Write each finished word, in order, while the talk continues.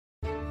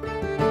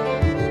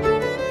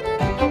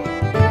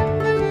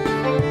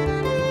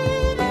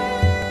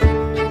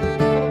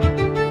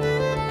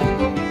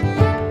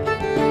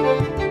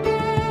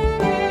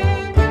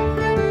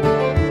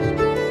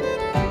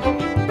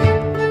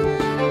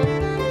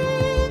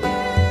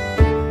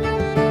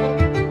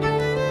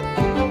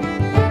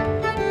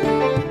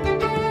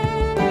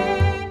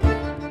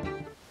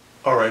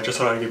just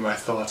thought I'd give my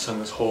thoughts on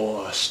this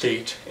whole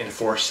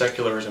state-enforced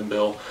secularism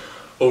bill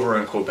over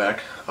in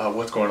Quebec.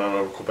 What's going on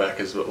over Quebec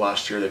is that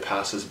last year they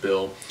passed this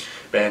bill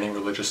banning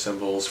religious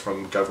symbols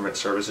from government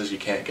services. You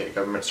can't get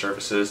government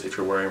services if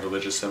you're wearing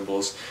religious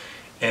symbols.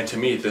 And to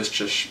me, this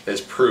just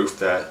is proof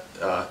that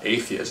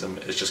atheism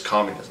is just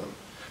communism.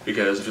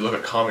 Because if you look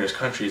at communist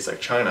countries like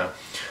China,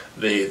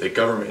 the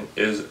government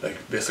is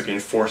basically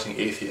enforcing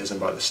atheism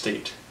by the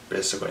state,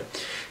 basically.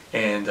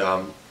 And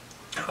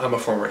I'm a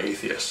former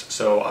atheist,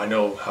 so I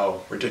know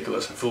how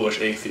ridiculous and foolish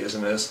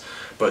atheism is,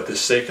 but this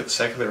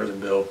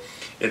secularism bill,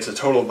 it's a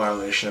total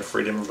violation of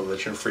freedom of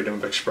religion, freedom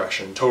of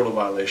expression, total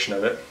violation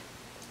of it.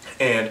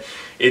 And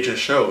it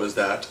just shows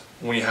that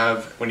when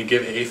you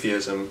give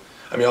atheism,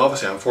 I mean,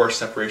 obviously I'm for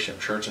separation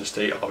of church and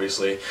state,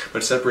 obviously,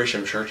 but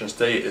separation of church and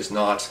state is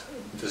not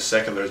the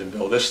secularism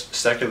bill. This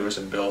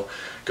secularism bill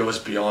goes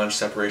beyond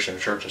separation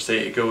of church and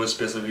state. It goes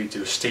basically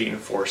to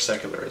state-enforced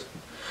secularism.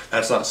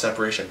 That's not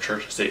separation of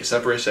church and state.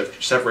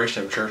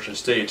 Separation of church and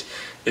state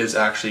is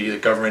actually the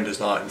government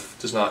does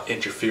not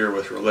interfere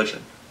with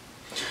religion.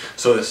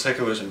 So the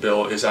secularism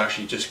bill is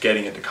actually just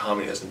getting into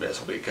communism,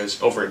 basically,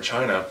 because over in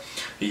China,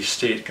 the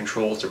state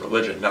controls the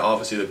religion. Now,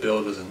 obviously, the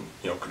bill doesn't,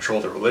 control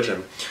the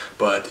religion,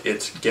 but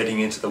it's getting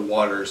into the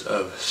waters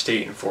of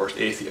state-enforced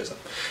atheism.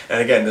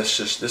 And again, this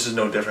is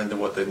no different than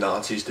what the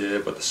Nazis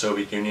did, what the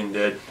Soviet Union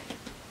did.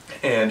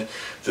 And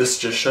this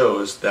just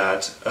shows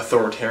that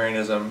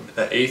authoritarianism,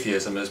 that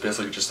atheism is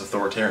basically just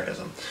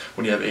authoritarianism.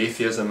 When you have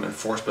atheism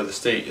enforced by the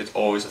state, it's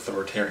always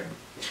authoritarian.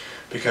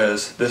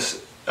 Because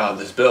this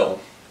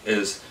bill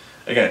is,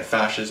 again,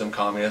 fascism,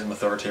 communism,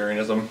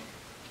 authoritarianism.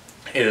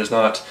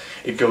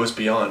 It goes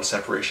beyond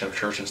separation of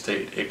church and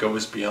state. It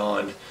goes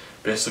beyond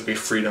basically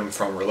freedom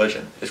from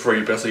religion. It's where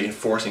you're basically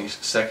enforcing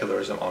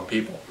secularism on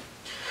people.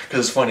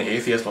 Because it's funny,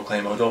 atheists will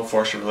claim, oh, don't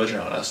force your religion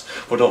on us.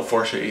 Well, don't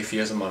force your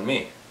atheism on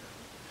me.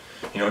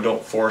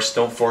 Don't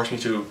force me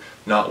to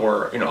not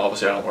wear,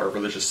 obviously I don't wear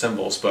religious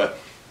symbols, but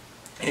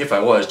if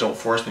I was, don't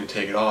force me to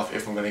take it off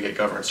if I'm going to get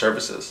government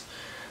services.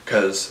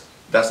 Because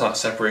that's not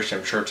separation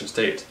of church and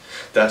state.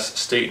 That's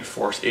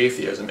state-enforced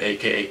atheism,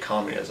 aka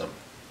communism.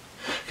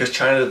 Because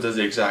China does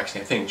the exact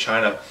same thing.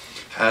 China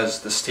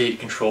has the state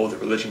control the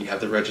religion. You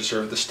have to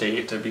register with the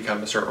state to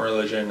become a certain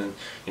religion, and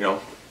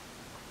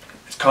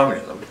it's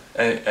communism.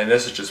 And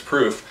this is just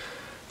proof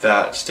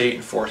that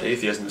state-enforced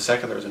atheism, the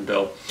secularism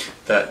bill,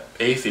 that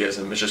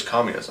atheism is just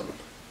communism.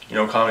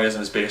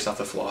 Communism is based off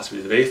the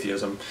philosophies of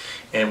atheism,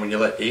 and when you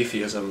let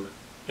atheism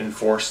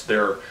enforce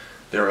their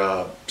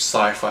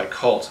sci-fi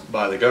cult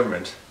by the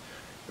government,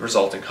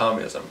 result in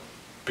communism.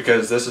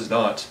 Because this is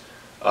not,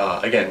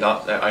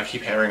 I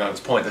keep hammering on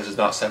this point, this is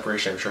not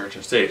separation of church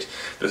and state.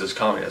 This is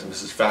communism,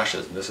 this is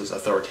fascism, this is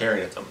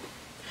authoritarianism.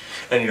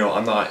 And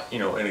I'm not,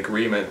 in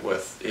agreement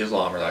with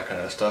Islam or that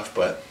kind of stuff,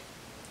 but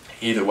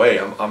either way,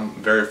 I'm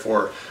very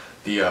for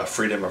the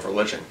freedom of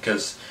religion,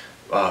 because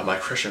my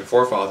Christian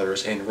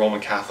forefathers in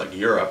Roman Catholic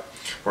Europe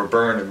were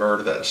burned and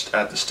murdered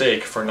at the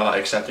stake for not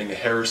accepting the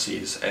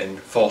heresies and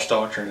false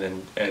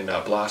doctrine and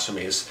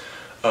blasphemies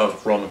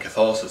of Roman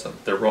Catholicism.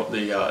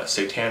 The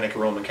satanic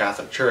Roman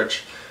Catholic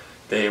Church,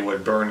 they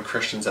would burn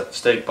Christians at the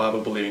stake,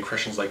 Bible-believing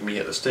Christians like me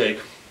at the stake,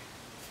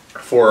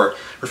 for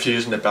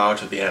refusing to bow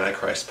to the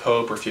Antichrist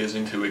Pope,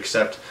 refusing to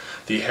accept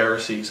the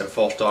heresies and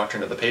false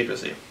doctrine of the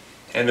papacy.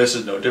 And this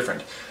is no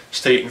different.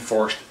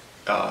 State-enforced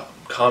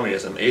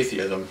communism,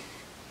 atheism,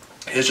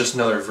 is just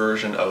another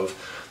version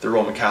of the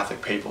Roman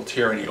Catholic papal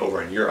tyranny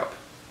over in Europe.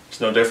 It's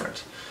no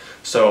different.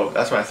 So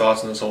that's my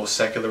thoughts on this whole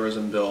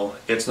secularism bill.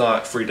 It's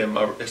not freedom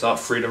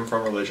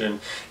from religion.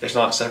 It's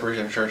not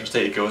separation of church and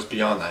state. It goes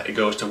beyond that. It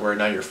goes to where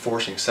now you're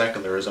forcing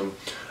secularism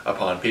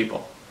upon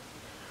people.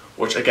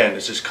 Which again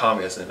is just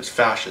communism, it's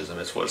fascism,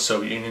 it's what the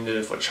Soviet Union did,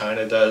 it's what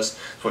China does,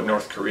 it's what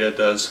North Korea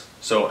does.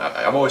 So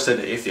I've always said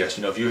to atheists,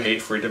 if you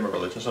hate freedom of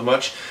religion so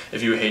much,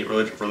 if you hate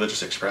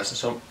religious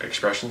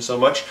expression so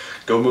much,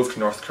 go move to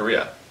North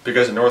Korea.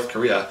 Because in North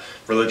Korea,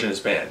 religion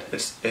is banned.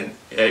 It's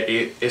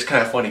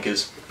kind of funny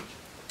because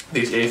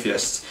these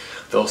atheists,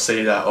 they'll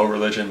say that, oh,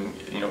 religion,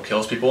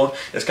 kills people.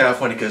 It's kind of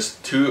funny because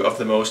two of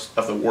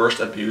the worst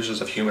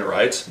abusers of human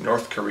rights,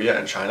 North Korea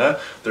and China,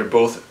 they're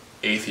both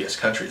atheist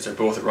countries. They're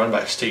both run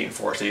by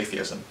state-enforced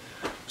atheism.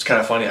 It's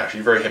kind of funny,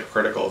 actually, very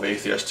hypocritical of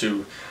atheists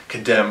to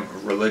condemn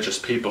religious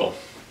people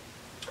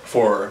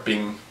for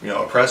being,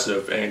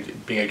 oppressive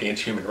and being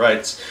against human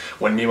rights,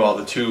 when meanwhile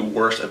the two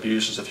worst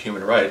abusers of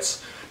human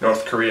rights,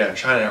 North Korea and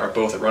China, are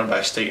both run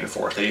by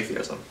state-enforced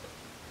atheism.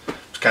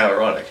 It's kind of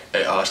ironic.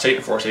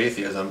 State-enforced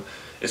atheism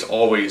is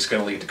always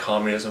going to lead to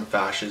communism,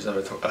 fascism,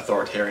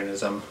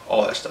 authoritarianism,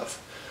 all that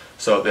stuff.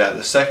 So yeah,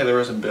 the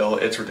secularism bill,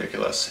 it's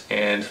ridiculous,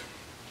 and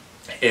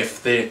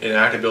if they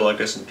enact a bill like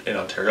this in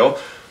Ontario,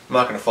 I'm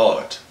not going to follow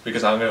it,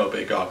 because I'm going to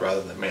obey God rather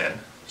than man.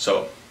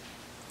 So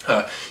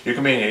you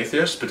can be an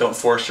atheist, but don't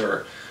force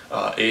your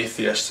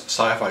atheist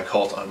sci-fi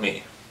cult on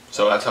me.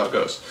 So that's how it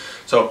goes.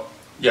 So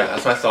yeah,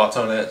 that's my thoughts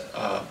on it.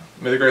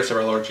 May the grace of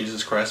our Lord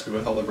Jesus Christ be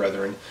with all the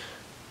brethren.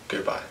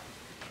 Goodbye.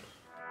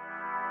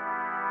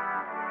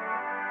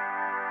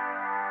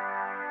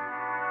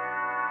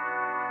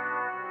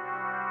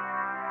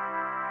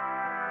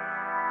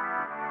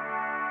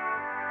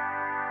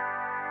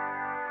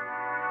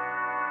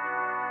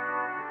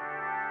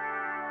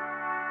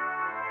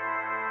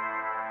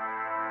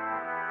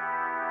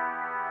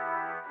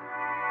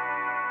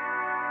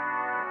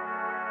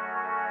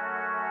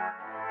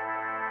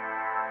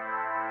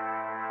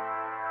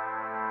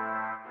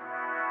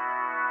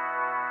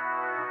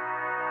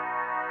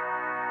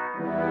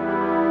 you.